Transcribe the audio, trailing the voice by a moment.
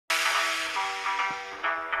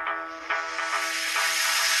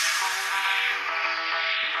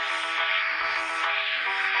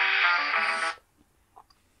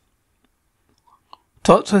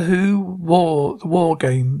Doctor Who The War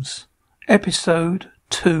Games, Episode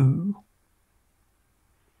 2.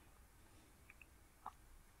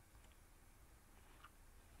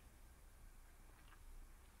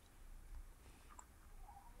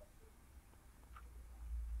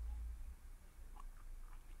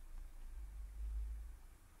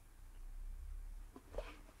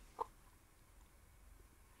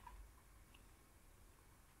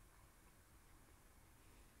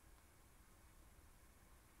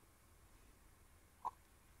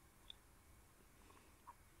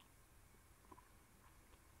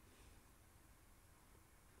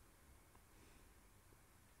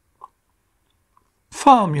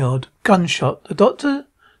 Farmyard, gunshot. The doctor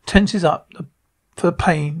tenses up for the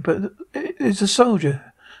pain, but it's a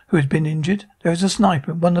soldier who has been injured. There is a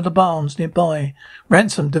sniper in one of the barns nearby.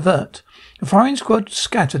 Ransom, divert. The firing squad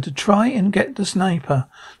scattered to try and get the sniper.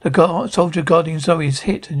 The soldier guarding Zoe is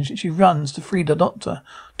hit and she runs to free the doctor.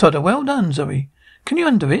 Doctor, well done, Zoe. Can you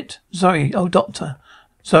undo it? Zoe, oh doctor.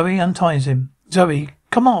 Zoe unties him. Zoe,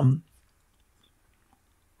 come on.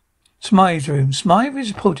 Smythe's room. Smythe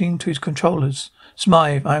is reporting to his controllers.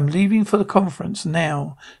 Smythe, I am leaving for the conference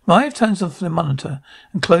now. Smythe turns off the monitor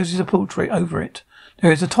and closes the portrait over it.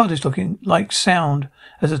 There is a TARDIS looking like sound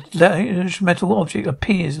as a large metal object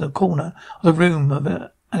appears in the corner of the room.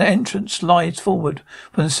 An entrance slides forward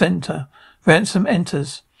from the centre. Ransom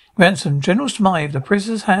enters. Ransom, General Smythe, the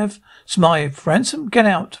prisoners have... Smythe, Ransom, get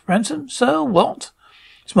out. Ransom, sir, what?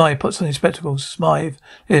 Smythe puts on his spectacles. Smythe,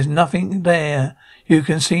 there's nothing there. You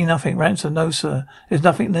can see nothing. Ransom, no, sir. There's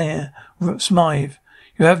nothing there. Smythe,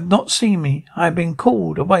 you have not seen me. I have been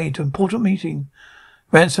called away to important meeting.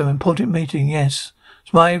 Ransom, important meeting, yes.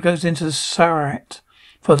 Smythe goes into the Sarat,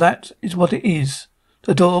 for that is what it is.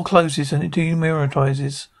 The door closes and it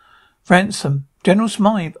demilitarizes. Ransom, General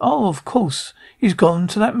Smythe, oh, of course. He's gone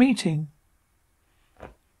to that meeting.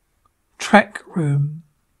 Tack room.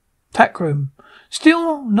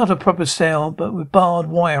 Still not a proper cell, but with barbed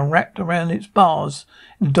wire wrapped around its bars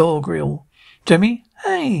in the door grill. Jamie,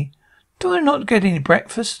 hey, do I not get any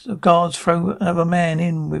breakfast? The guards throw another man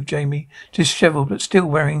in with Jamie, dishevelled but still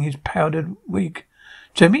wearing his powdered wig.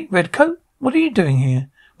 Jamie, Redcoat, what are you doing here?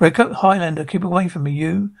 Redcoat, Highlander, keep away from me,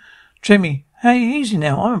 you. Jamie, hey, easy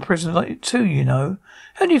now. I'm a prisoner like you too, you know.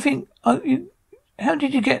 How do you think? How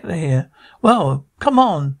did you get here? Well, come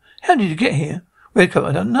on. How did you get here? Redcoat,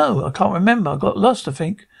 I don't know. I can't remember. I got lost, I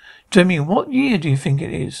think. Jamie, what year do you think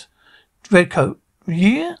it is? Redcoat,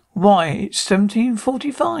 year? Why, it's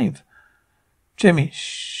 1745. Jamie,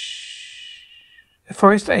 shh.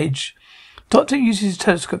 Forest edge. Doctor uses his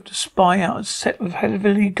telescope to spy out a set of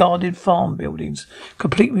heavily guarded farm buildings,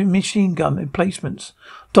 complete with machine gun emplacements.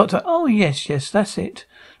 Doctor, oh yes, that's it.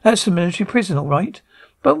 That's the military prison, all right.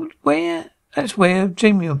 But where? That's where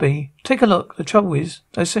Jamie will be. Take a look. The trouble is,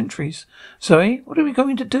 those sentries. Zoe, what are we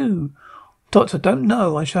going to do? Doctor, don't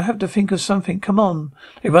know. I shall have to think of something. Come on.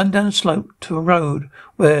 They run down the slope to a road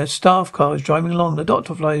where a staff car is driving along. The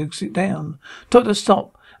doctor flags it down. Doctor,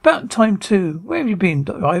 stop. About time too. Where have you been,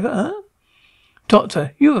 driver, huh?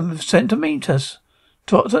 Doctor, you were sent to meet us.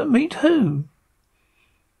 Doctor, meet who?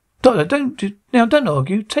 Doctor, don't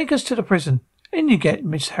argue. Take us to the prison. In you get,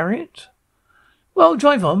 Miss Harriet. Well,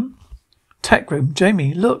 drive on. Tack room.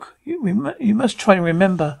 Jamie, look. You must try to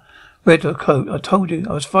remember. Redcoat, I told you.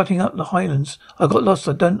 I was fighting up the Highlands. I got lost.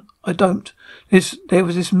 I don't. There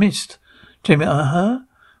was this mist. Jamie,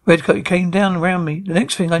 Redcoat, you came down around me. The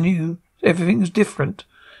next thing I knew, everything was different.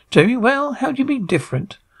 Jamie, well, how do you mean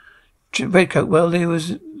different? Redcoat, well, there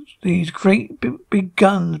was these great big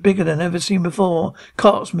guns, bigger than ever seen before.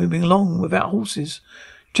 Carts moving along without horses.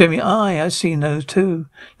 Jamie, I've seen those too.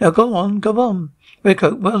 Now go on.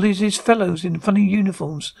 Redcoat, well, there's these fellows in funny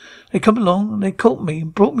uniforms. They come along and they caught me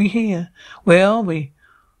and brought me here. Where are we?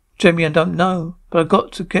 Jamie, I don't know, but I've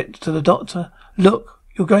got to get to the doctor. Look,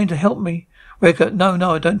 you're going to help me. Redcoat, no,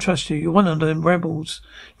 I don't trust you. You're one of them rebels.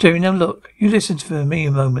 Jamie, now look, you listen to me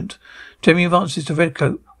a moment. Jamie advances to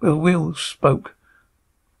Redcoat, where Will spoke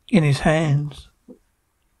in his hands.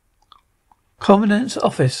 Commandant's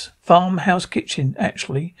office, farmhouse kitchen,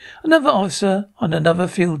 actually. Another officer on another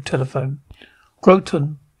field telephone.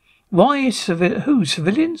 Groton. Why, who?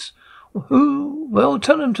 Civilians? Who? Well,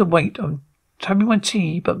 tell them to wait. I'm having my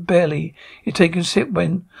tea, but barely. You're taking a sip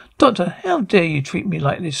when... Doctor, how dare you treat me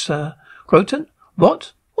like this, sir? Groton?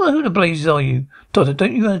 What? Well, who the blazes are you? Doctor,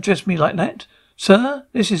 don't you address me like that? Sir,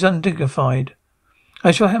 this is undignified. I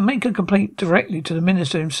shall make a complaint directly to the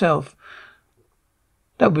minister himself.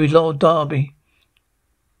 That would be Lord Derby.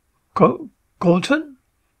 Groton?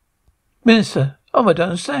 Minister, Oh, I don't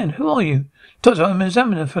understand. Who are you? Doctor, I'm an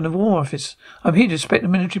examiner from the War Office. I'm here to inspect the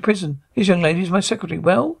military prison. This young lady is my secretary.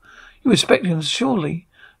 Well, you respect him, surely.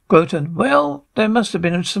 Groton. Well, there must have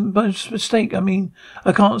been some mistake. I mean,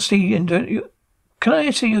 I can't see. Can I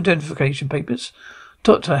see your identification papers?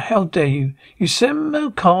 Doctor, how dare you? You send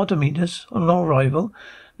no card to meet us on our arrival.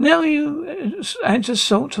 Now you add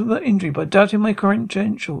assault to the injury by doubting my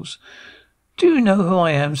credentials. Do you know who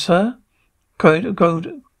I am, sir?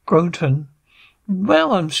 Groton.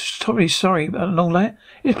 Well, I'm probably sorry about all that.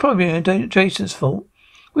 It's probably Jason's fault.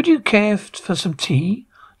 Would you care for some tea?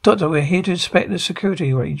 Doctor, we're here to inspect the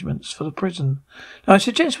security arrangements for the prison. Now, I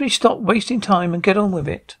suggest we stop wasting time and get on with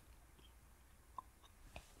it.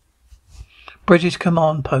 British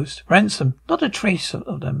command post. Ransom. Not a trace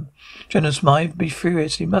of them. General Smythe would be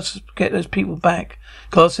furious. He must get those people back.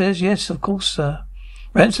 Carl says, yes, of course, sir.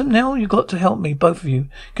 Ransom, now you've got to help me, both of you.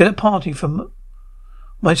 Get a party from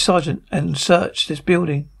my sergeant and search this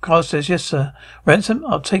building. Carl says, yes, sir. Ransom,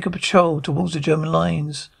 I'll take a patrol towards the German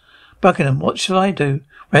lines. Buckingham, what shall I do?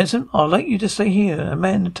 Ransom, I'll like you to stay here and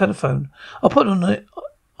man the telephone. I'll put on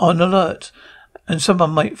alert, and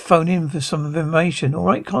someone might phone in for some information. All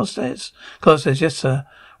right, Carstairs? Carstairs, yes, sir.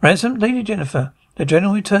 Ransom, Lady Jennifer, the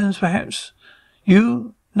general returns, perhaps.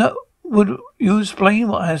 Would you explain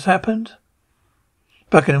what has happened?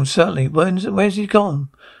 Buckingham, certainly. Where's he gone?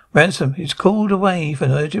 Ransom, he's called away for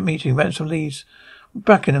an urgent meeting. Ransom leaves.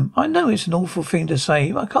 Buckingham, I know it's an awful thing to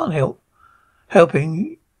say, but I can't help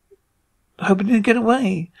hoping to get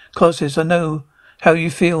away. Carstairs, I know how you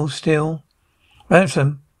feel still.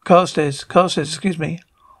 Ransom, Carstairs, excuse me.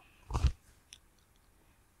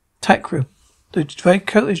 Tackrew. The red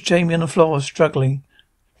coat is Jamie on the floor, struggling.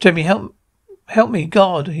 Jamie, help me,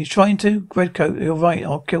 God. He's trying to. Redcoat, you're right,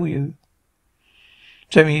 I'll kill you.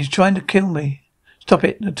 Jamie, he's trying to kill me. Stop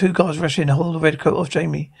it. The two guards rush in and hold the redcoat off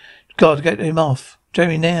Jamie. God, get him off.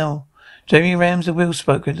 Jamie, now. Jamie rams the wheel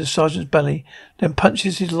spoke into the sergeant's belly, then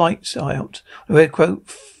punches his lights out. The redcoat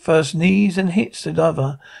first knees and hits the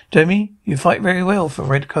other. Jamie, you fight very well for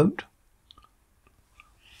redcoat.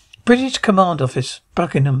 British Command Office,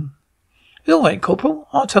 Buckingham. You all right, Corporal?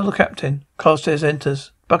 I'll tell the captain. Carstairs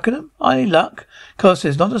enters. Buckingham, any luck?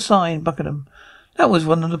 Carstairs, not a sign. Buckingham, that was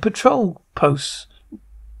one of the patrol posts.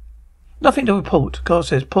 Nothing to report.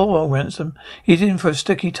 Carstairs, poor old Ransom. He's in for a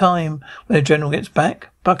sticky time when the general gets back.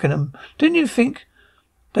 Buckingham, don't you think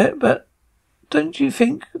that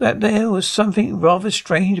there was something rather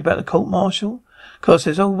strange about the court-martial?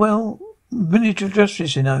 Carstairs, oh well, military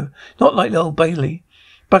justice, you know, not like the Old Bailey.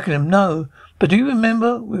 Buckingham, no. But do you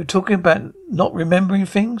remember we were talking about not remembering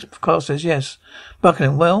things? Carstairs, yes.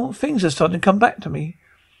 Buckingham, well, things are starting to come back to me.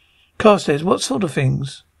 Carstairs, what sort of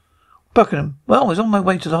things? Buckingham, well, I was on my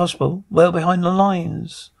way to the hospital, well behind the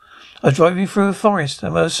lines. I was driving through a forest,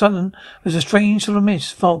 and all of a sudden, there was a strange sort of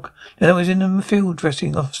mist, fog. Then I was in the field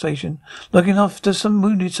dressing off station, looking after some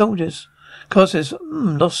wounded soldiers. Carstairs,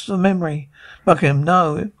 lost of memory. Buckingham,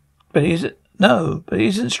 no, but it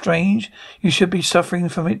isn't strange. You should be suffering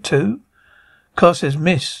from it too. Carstairs,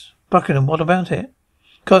 miss. Buckingham, what about it?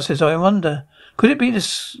 Carstairs, I wonder, could it be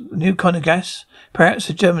this new kind of gas? Perhaps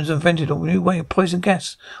the Germans invented a new way of poison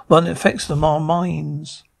gas, one that affects our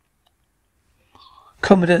minds.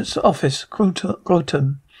 Commandant's office,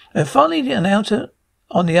 Groton. And finally, on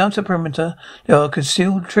the outer perimeter, there are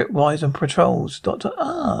concealed tripwires and patrols. Doctor,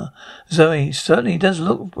 Zoe, certainly does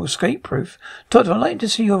look escape-proof. Doctor, I'd like to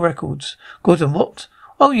see your records. Groton, what?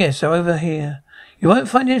 Oh yes, they're over here. You won't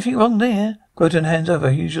find anything wrong there. Groton hands over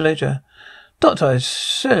a huge ledger. Doctor, I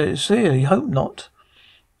sincerely hope not.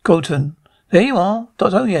 Groton, there you are.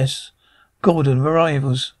 Doctor, oh yes. Gordon,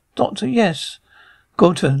 arrivals. Doctor, yes.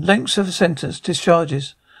 Groton, lengths of sentence,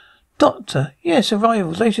 discharges. Doctor, yes,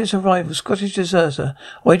 arrivals, latest arrival, Scottish deserter,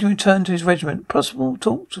 waiting to return to his regiment. Possible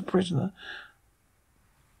talk to prisoner.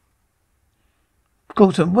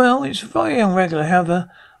 Groton, well, it's very irregular,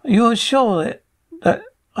 however, you are sure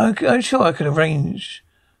I'm sure I can arrange.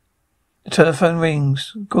 The telephone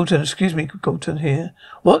rings. Groton, excuse me, Groton here.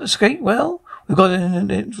 What, escape? Well, we've got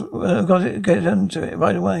to get into it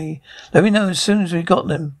right away. Let me know as soon as we got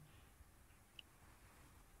them.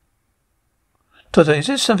 Doctor, is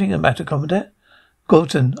there something the matter, Commandant?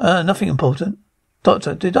 Groton, nothing important.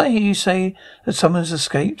 Doctor, did I hear you say that someone has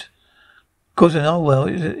escaped? Groton, oh well,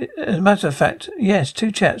 as a matter of fact, yes,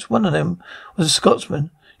 two chaps. One of them was a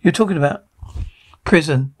Scotsman. You're talking about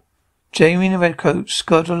prison. Jamie and the redcoat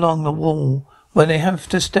skirt along the wall. When they have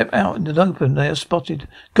to step out in the open, they are spotted.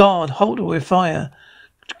 Guard, halt or we fire.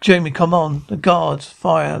 Jamie, come on. The guards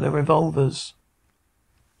fire their revolvers.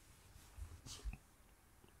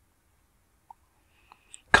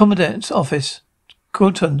 Commandant's office.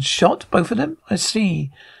 Goulton shot both of them? I see.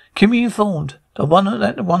 Keep me informed. One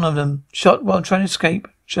of them shot while trying to escape.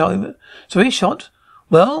 So he shot?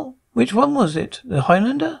 Well, which one was it? The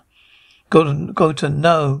Highlander? Goulton,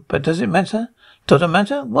 no. But does it matter? Does it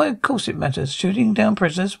matter? Why, of course it matters. Shooting down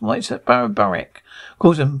prisoners. Why, it's at Barrack.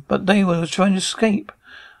 Goulton, but they were trying to escape.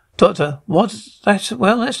 Doctor, what? That's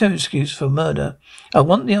no excuse for murder. I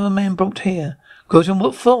want the other man brought here. Goulton,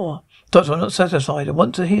 what for? Doctor, I'm not satisfied. I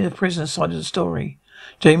want to hear the prisoner's side of the story.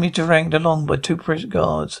 Jamie dragged along by two prison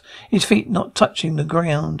guards, his feet not touching the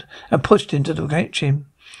ground, and pushed into the kitchen.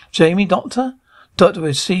 Jamie, doctor? Doctor,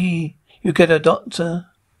 we'll see you get a doctor.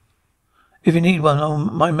 If you need one, oh,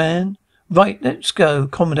 my man. Right, let's go.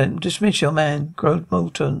 Commandant, dismiss your man. Grode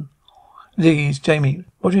Moulton. Please, Jamie,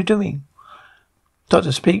 what are you doing?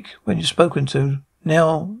 Doctor, speak when you're spoken to.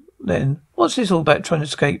 Now, then, what's this all about trying to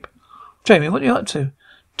escape? Jamie, what are you up to?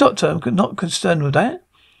 Doctor, I'm not concerned with that.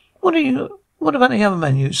 What about the other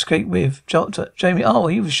man you escaped with? Doctor, Jamie, oh,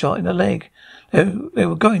 he was shot in the leg. They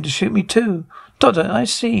were going to shoot me too. Doctor, I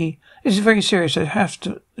see. This is very serious. Shall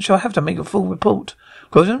I have to make a full report?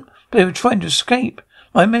 Goulton, but they were trying to escape.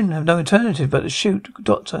 My men have no alternative but to shoot.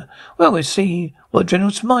 Doctor, well, we'll see what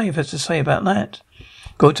General Smythe has to say about that.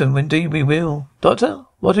 Goulton, indeed we will. Doctor,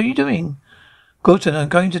 what are you doing? Goulton, I'm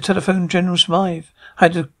going to telephone General Smythe.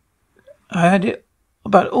 I had it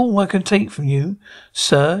about all I can take from you,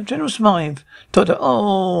 sir. General Smythe. Doctor,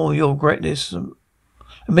 oh, you'll regret this.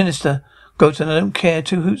 Minister. Goulton, I don't care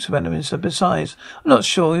two hoots about the minister. Besides, I'm not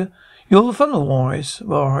sure you're from the War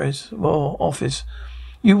Office.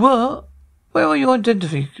 You were? Where are your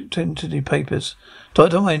identity papers?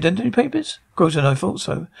 Doctor, my identity papers? Goulton, I thought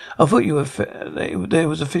so. I thought there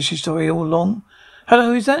was a fishy story all along.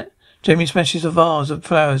 Hello, who's that? Jamie smashes a vase of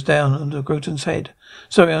flowers down onto Goulton's head.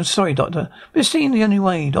 I'm sorry, Doctor. We're seeing the only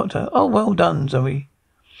way, Doctor. Oh, well done, Zoe.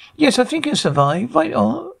 Yes, I think he'll survive. Right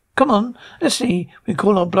on. Come on. Let's see. We can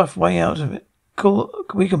call our bluff way out of it.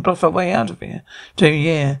 We can bluff our way out of here. Jamie,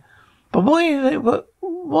 yeah. But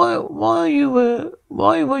why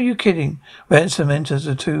were you kidding? Ransom enters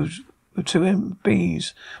the two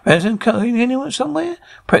MBs. Ransom, going anyone somewhere?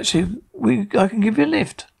 Perhaps I can give you a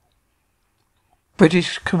lift.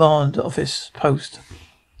 British Command Office Post.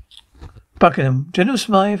 Buckingham. General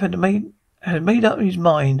Smythe had made up his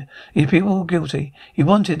mind. These people were guilty. He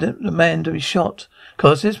wanted the man to be shot.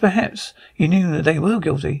 Cause perhaps he knew that they were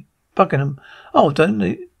guilty. Buckingham. Oh,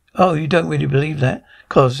 you don't really believe that?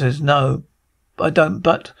 Cause says no. I don't,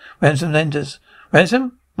 but Ransom enters.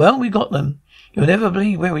 Ransom? Well, we got them. You'll never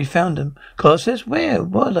believe where we found them. Cause says, where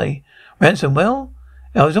were they? Ransom, well,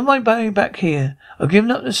 I was on my way back here. I've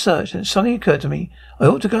given up the search, and it suddenly occurred to me I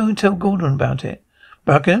ought to go and tell Gordon about it.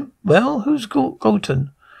 Buckingham? Well, who's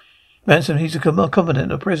Goulton? Ransom, he's the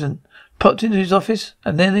commandant of prison. Popped into his office,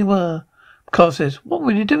 and there they were. Carr says, what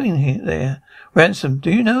were you doing there? Ransom,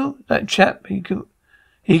 do you know that chap? He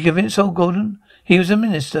convinced old Gordon. He was a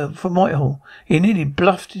minister from Whitehall. He nearly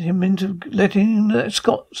bluffed him into letting that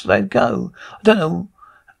Scots lad go.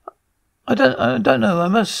 I don't know. I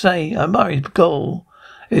must say, I'm worried, Goal.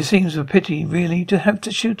 It seems a pity, really, to have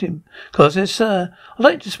to shoot him. Carr says, sir, I'd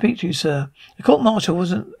like to speak to you, sir. The court-martial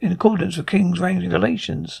wasn't in accordance with King's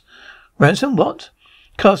regulations. Ransom, what?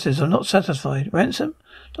 Carr says, I'm not satisfied. Ransom?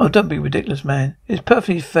 Oh, don't be ridiculous, man. It's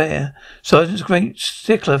perfectly fair. Sergeant's a great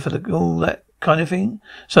stickler for all that kind of thing.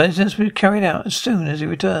 Science has to be carried out as soon as he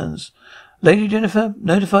returns. Lady Jennifer,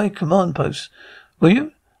 notify command posts. Will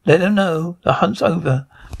you? Let them know the hunt's over.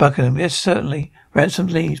 Buckingham, yes, certainly. Ransom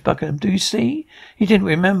leaves. Buckingham, do you see? He didn't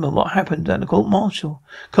remember what happened at the court-martial.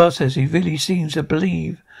 Carr says he really seems to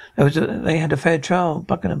believe they had a fair trial.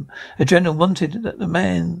 Buckingham, the general wanted that the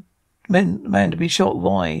man to be shot.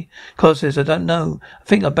 Why? Carr says, I don't know. I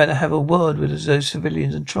think I'd better have a word with those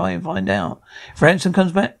civilians and try and find out. If Ransom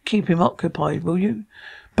comes back, keep him occupied, will you?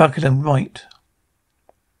 Buckingham, right.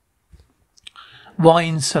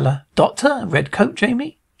 Wine cellar. Doctor? Red coat,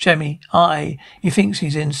 Jamie? Jamie, aye. He thinks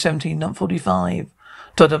he's in 1745.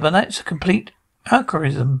 Doctor, but that's a complete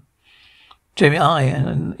anachronism. Jamie, aye.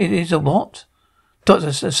 And it is a what?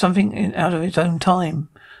 Doctor, something out of its own time.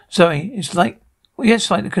 Zoe, it's like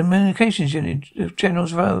the communications unit, the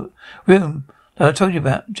general's room that I told you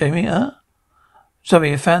about. Jamie,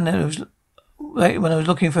 Sorry, I found that it was late when I was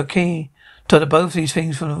looking for a key. Doctor, both these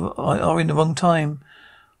things are in the wrong time.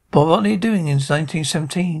 But what are you doing in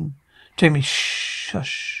 1917? Jamie,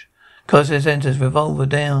 shush. Carr says enters, revolver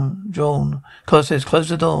drawn. Carr says, close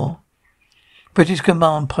the door. British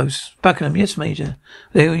command post. Buckingham, yes, Major.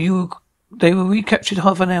 They were recaptured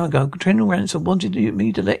half an hour ago. General Ransom wanted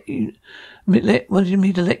me to let you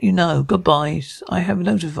know. Goodbye. I have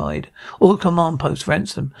notified all command posts.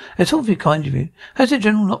 Ransom. It's awfully kind of you. Has the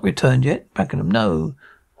General not returned yet? Pakenham. No.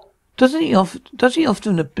 Does he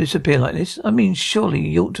often disappear like this? I mean, surely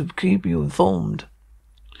he ought to keep you informed.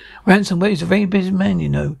 Ransom, well, he's a very busy man, you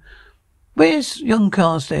know. Where's young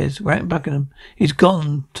Carstairs? Buckingham. He's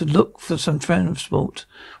gone to look for some transport.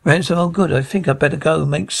 Ransom, oh good, I think I'd better go and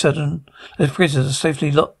make certain the prisoners are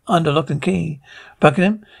safely under lock and key.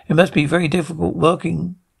 Buckingham, it must be very difficult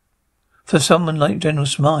working for someone like General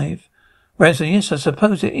Smythe. Ransom, yes, I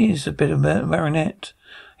suppose it is a bit of a marionette.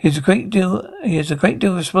 He has a great deal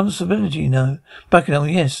of responsibility, you know. Buckingham,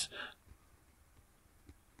 yes.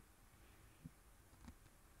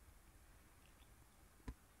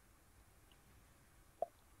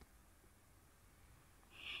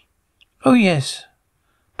 Oh, yes.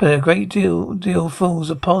 But a great deal falls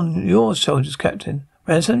upon your shoulders, Captain.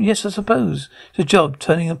 Ransom, yes, I suppose. It's a job,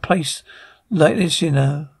 turning a place like this, you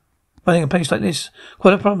know. Running a place like this,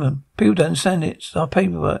 quite a problem. People don't understand it. It's our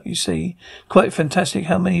paperwork, you see. Quite fantastic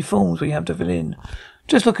how many forms we have to fill in.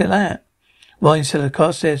 Just look at that. Wine-cellar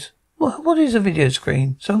car says, what is a video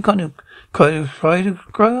screen? Some kind of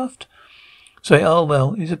craft? Say, oh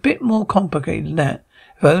well, it's a bit more complicated than that.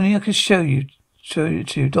 If only I could show it to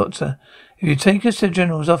you, Doctor. If you take us to the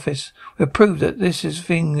General's office, we'll prove that this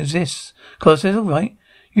thing exists. Carl says, all right,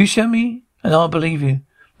 you show me and I'll believe you.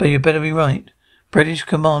 But you better be right. British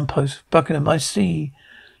command post, Buckingham, I see.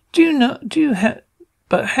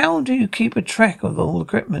 But how do you keep a track of all the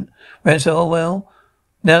equipment? Ransom, oh well.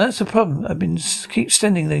 Now that's the problem. I've been keep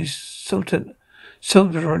sending these soldierins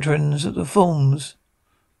at the forms.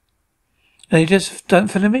 They just don't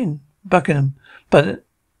fill them in. Buckingham, but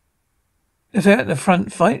if they're at the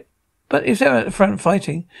front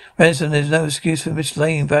fighting, Ransom, there's no excuse for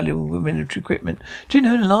mislaying valuable military equipment. Do you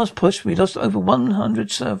know in the last push we lost over 100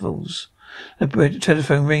 servals? The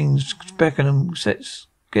telephone rings. Buckingham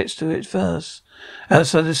gets to it first.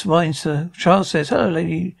 Outside the wine, sir. Charles says, hello,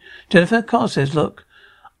 Lady Jennifer. Carl says, look.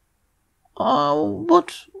 Oh,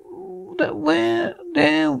 they're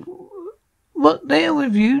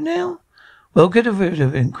with you now? Well, get rid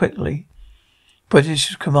of him quickly.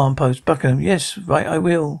 British command post. Buckingham, yes, right, I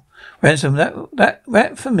will. Ransom,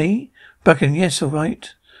 that for me? Buckingham, yes, all right.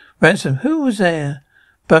 Ransom, who was there?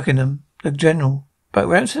 Buckingham, the General.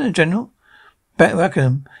 Ransom, the General?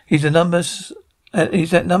 Buckingham, he's at number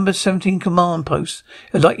 17 command post.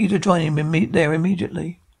 I'd like you to join him and meet there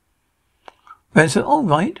immediately. Ransom, all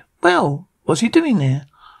right. Well, what's he doing there?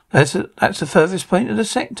 That's the furthest point of the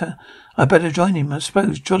sector. I better join him, I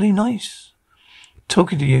suppose. Jolly nice.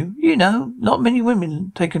 Talking to you. You know, not many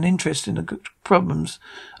women take an interest in the problems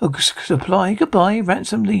of supply. Goodbye.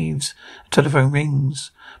 Ransom leaves. Telephone rings.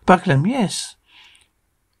 Buckingham, yes.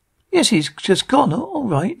 Yes, he's just gone. All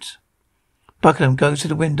right. Buckingham goes to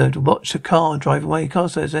the window to watch the car drive away.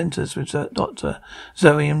 Carstairs enters with Dr.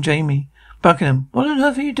 Zoe and Jamie. Buckingham, what on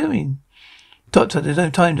earth are you doing? Doctor, there's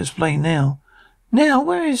no time to explain now. Now,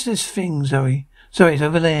 where is this thing, Zoe? Zoe, it's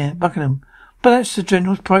over there. Buckingham, but that's the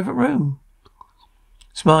General's private room.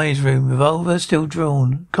 Smythe's room, revolver still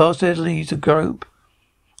drawn. Carstairs leads the group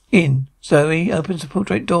in. Zoe opens the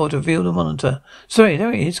portrait door to reveal the monitor. Sorry,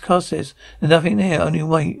 there it is. Carstairs, there's nothing there, only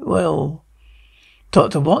wait. Well,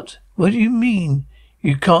 Doctor, what? What do you mean?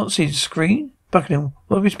 You can't see the screen? Buckingham,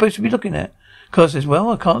 what are we supposed to be looking at? Carstairs,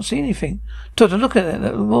 well, I can't see anything. Doctor, look at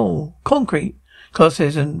that wall. Concrete.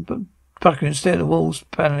 Carstairs and Buckingham stare at the walls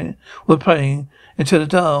playing until the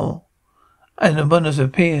dial and the wonders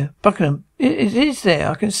appear. Buckingham, it is there.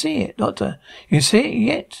 I can see it, Doctor. You can see it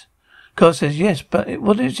yet? Carstairs, yes, but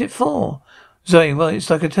what is it for? Zoe, well, it's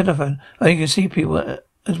like a telephone. And you can see people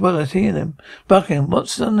as well as hear them. Buckingham,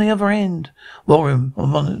 what's on the other end? Warren, or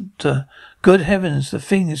monitor. Good heavens, the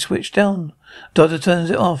thing is switched on. Doctor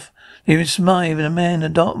turns it off, leaving Smythe and a man in a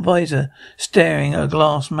dark visor staring at a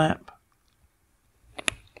glass map.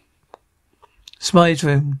 Smythe's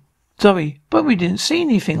room. Sorry, but we didn't see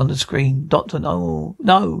anything on the screen. Doctor, no,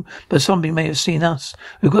 but somebody may have seen us.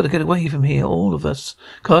 We've got to get away from here, all of us.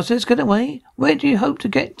 Carstairs, get away? Where do you hope to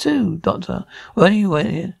get to, Doctor? Well,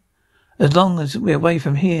 anywhere. As long as we're away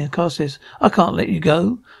from here. Carstairs, I can't let you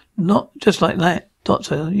go. Not just like that,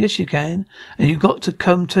 Doctor. Yes, you can. And you've got to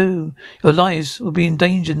come too. Your lives will be in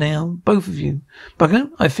danger now, both of you.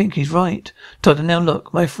 Buckingham, I think he's right. Doctor, now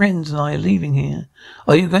look, my friends and I are leaving here.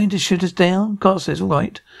 Are you going to shoot us down? Carstairs, all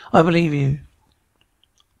right. I believe you.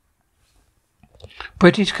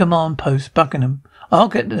 British command post, Buckingham. I'll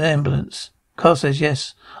get the ambulance. Carstairs,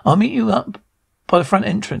 yes. I'll meet you up by the front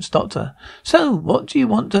entrance, Doctor. So, what do you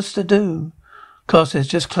want us to do? Carl says,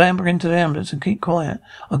 just clamber into the ambulance and keep quiet.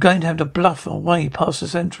 I'm going to have to bluff our way past the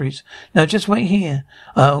sentries. Now just wait here.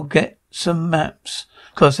 I'll get some maps.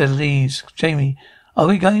 Carl says, leaves. Jamie, are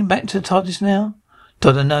we going back to the TARDIS now?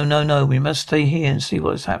 Doctor, no. We must stay here and see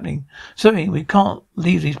what is happening. Sorry, we can't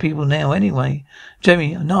leave these people now anyway.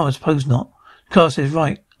 Jamie, no, I suppose not. Carl says,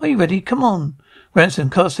 right. Are you ready? Come on. Ransom,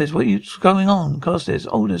 Carl says, what's going on? Carl says,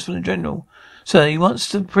 orders from the General. Sir, he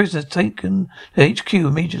wants the prisoners taken to HQ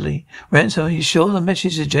immediately. Ransom, are you sure the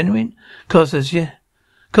message is genuine? Carl says, yeah.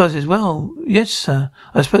 Carl says, well, yes, sir.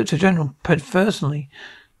 I spoke to General personally.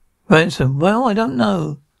 Ransom, well, I don't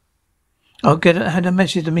know. Had a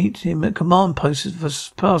message to meet him at command post for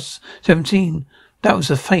past 17. That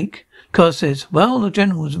was a fake. Carl says, well, the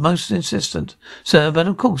General was most insistent, sir, but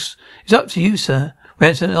of course, it's up to you, sir.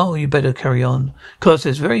 Ransom, oh, you better carry on. Carl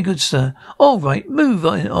says, very good, sir. All right, move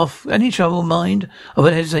on off. Any trouble, mind? I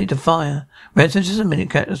won't hesitate to fire. Ransom, just a minute,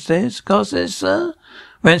 cat upstairs. Carl says, sir.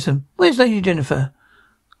 Ransom, where's Lady Jennifer?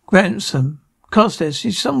 Ransom, Carl says,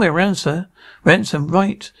 she's somewhere around, sir. Ransom,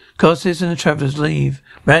 right. Carl says, and the travellers leave.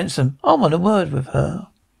 Ransom, I want a word with her.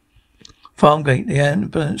 Farmgate, the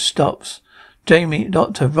ambulance stops. Jamie,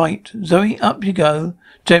 doctor, right. Zoe, up you go.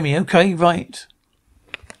 Jamie, okay, right.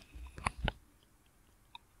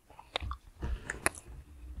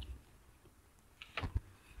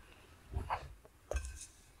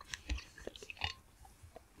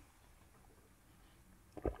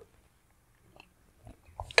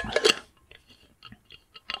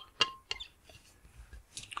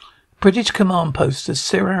 British command post at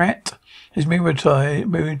Siriat is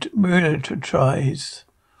materialized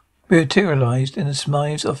in the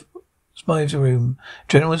Smythe's room.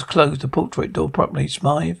 General has closed the portrait door properly.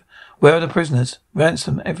 Smythe, where are the prisoners?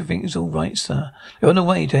 Ransom, everything is all right, sir. They're on the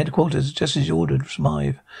way to headquarters, just as you ordered,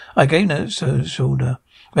 Smythe. I gave notes to the shoulder.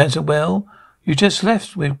 Ransom, well, they just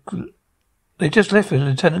left with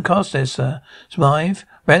Lieutenant Carstairs, sir. Smythe,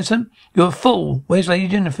 Ransom, you're a fool. Where's Lady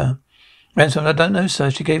Jennifer? Ransom, I don't know, sir.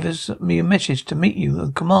 She gave me a message to meet you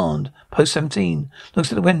at command. Post 17. Looks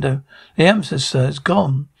at the window. The answer, sir, is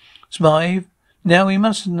gone. Smythe, now we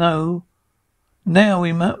know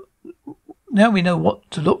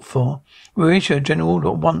what to look for. We'll issue a general order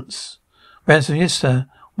at once. Ransom, yes, sir.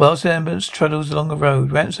 Whilst the ambulance trundles along the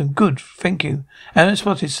road. Ransom, good, thank you. Ambulance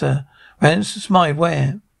spotted, sir. Ransom, Smythe,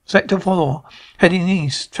 where? Sector 4. Heading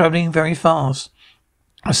east, travelling very fast.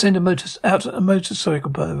 I send a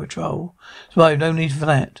motorcycle patrol. Smythe, no need for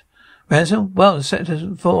that. Ransom, well, the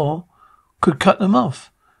Sector 4 could cut them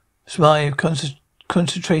off. Smythe,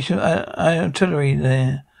 concentration artillery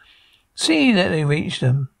there. See that they reach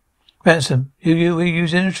them. Ransom, you will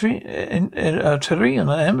use artillery on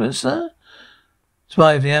the ambulance, sir?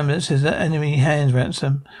 Smythe, the ambulance is at enemy hands,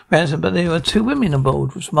 Ransom. Ransom, but there are 2 women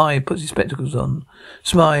aboard. Smythe puts his spectacles on.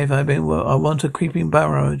 Smythe, I want a creeping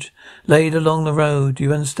barrage laid along the road. Do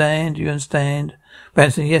you understand? Ransom,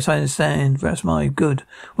 yes, I understand. Smythe, good.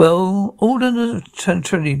 Well, order the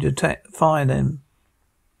artillery to fire them.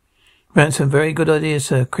 Ransom, very good idea,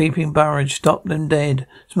 sir. Creeping barrage, stop them dead.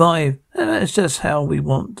 Smythe, that's just how we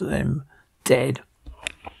want them. Dead.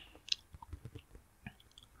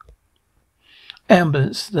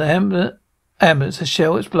 Ambulance. The ambulance. A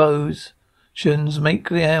shell explosions make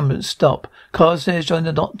the ambulance stop. Carstairs join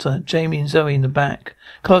the doctor. Jamie and Zoe in the back.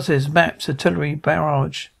 Carstairs maps artillery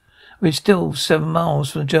barrage. We're still 7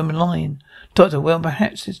 miles from the German line. Doctor, well,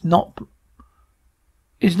 perhaps it's not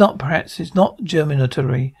German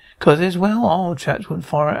artillery. Carstairs, well, our chaps wouldn't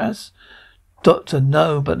fire at us. Doctor,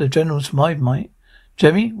 no, but the General Smythe might.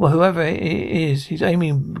 Jamie, well, whoever it is, his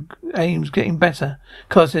aim's getting better.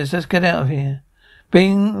 Carstairs, let's get out of here.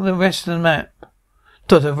 Bring the rest of the map.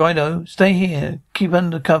 Doctor, righto, stay here. Keep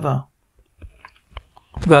under cover.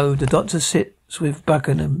 Road, the doctor sits with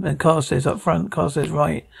Buckingham and Carstairs up front. Carstairs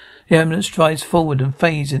right. The ambulance drives forward and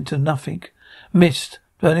fades into nothing. Mist.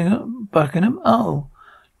 Burning Buckingham? Oh.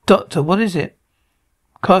 Doctor, what is it?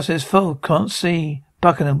 Carstairs fog, can't see.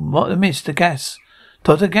 Buckingham, what the mist, the gas.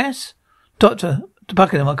 Doctor, gas? Doctor,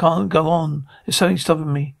 Buckingham, I can't go on. There's something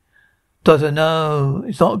stopping me. Doctor, no,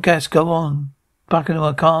 it's not gas, go on. Buckingham,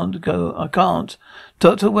 I can't.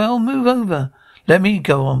 Doctor, well, move over. Let me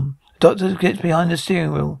go on. Doctor gets behind the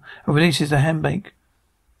steering wheel and releases the handbrake.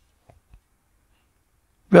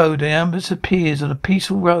 Road, the ambulance appears on a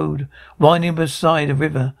peaceful road, winding beside a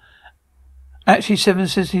river. Actually, 7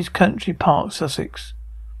 Cities Country Park, Sussex.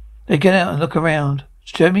 They get out and look around.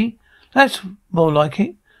 Jamie? That's more like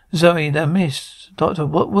it. Zoe, the mist. Doctor,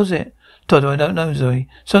 what was it? Doctor, I don't know, Zoe.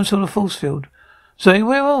 Some sort of force field. Zoe,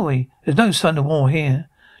 where are we? There's no sign of war here.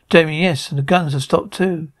 Jamie, yes, and the guns have stopped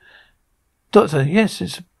too. Doctor, yes,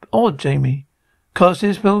 it's odd, Jamie.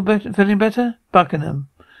 Carstairs feeling better? Buckingham.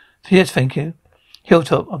 Yes, thank you.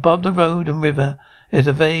 Hilltop, above the road and river, there's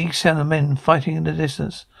a vague sound of men fighting in the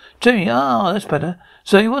distance. Jimmy, that's better.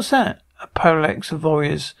 Zoe, what's that? A parallax of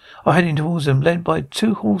warriors are heading towards them, led by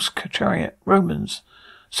 2-horse chariot Romans.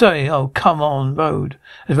 Zoe, come on, road.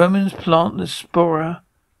 As Romans plant the spora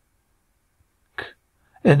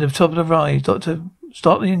at the top of the rise, Doctor,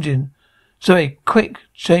 start the engine. Zoe, quick.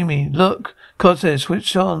 Jamie, look. Carstairs,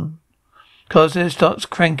 switch on. Carstairs starts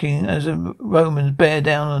cranking as the Romans bear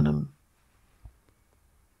down on them.